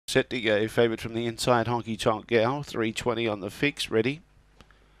Set to go. Favourite from the inside, Honky Tonk Gal. 320 on the fix. Ready.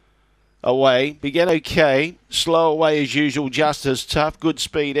 Away. Began okay. Slow away as usual, just as tough. Good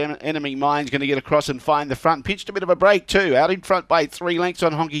speed. Enemy Mine's going to get across and find the front. Pitched a bit of a break too. Out in front by 3 lengths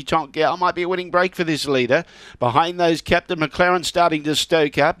on Honky Tonk Gal. Might be a winning break for this leader. Behind those, Captain McLaren starting to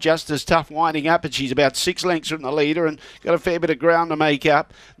stoke up. Just as tough winding up, and she's about 6 lengths from the leader and got a fair bit of ground to make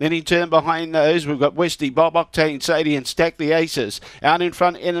up. Then in turn behind those, we've got Westy, Bob, Octane, Sadie and Stack the Aces. Out in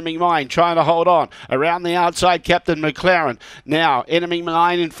front, Enemy Mine trying to hold on. Around the outside, Captain McLaren. Now, Enemy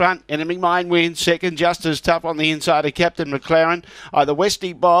Mine in front. Enemy Mine wins second. Just as tough on the inside of Captain McLaren. Either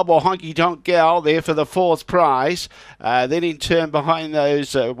Westy Bob or Honky Tonk Gal there for the 4th prize. Then in turn behind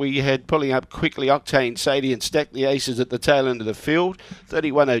those, we had pulling up quickly Octane, Sadie and Stack the Aces at the tail end of the field.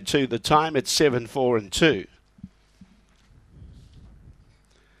 31.02 the time at 7, 4 and 2.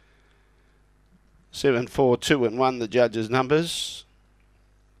 7, 4, 2 and 1 the judges' numbers.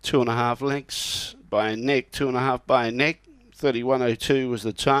 2.5 lengths by a neck, 2.5 by a neck. 31.02 was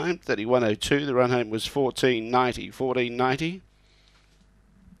the time. 31.02. The run home was 14.90.